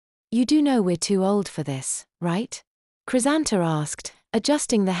You do know we're too old for this, right? Chrysanta asked,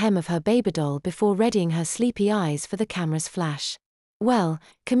 adjusting the hem of her babydoll before readying her sleepy eyes for the camera's flash. Well,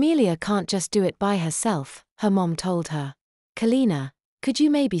 Camellia can't just do it by herself, her mom told her. Kalina, could you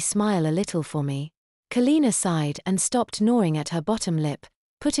maybe smile a little for me? Kalina sighed and stopped gnawing at her bottom lip,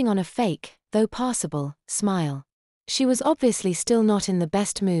 putting on a fake, though passable, smile. She was obviously still not in the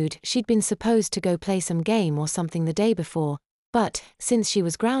best mood. She'd been supposed to go play some game or something the day before, but, since she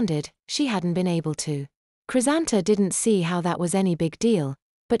was grounded, she hadn't been able to. Chrysanta didn't see how that was any big deal,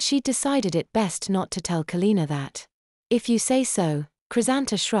 but she'd decided it best not to tell Kalina that. If you say so,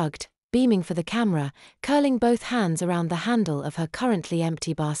 Chrysanta shrugged, beaming for the camera, curling both hands around the handle of her currently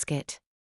empty basket.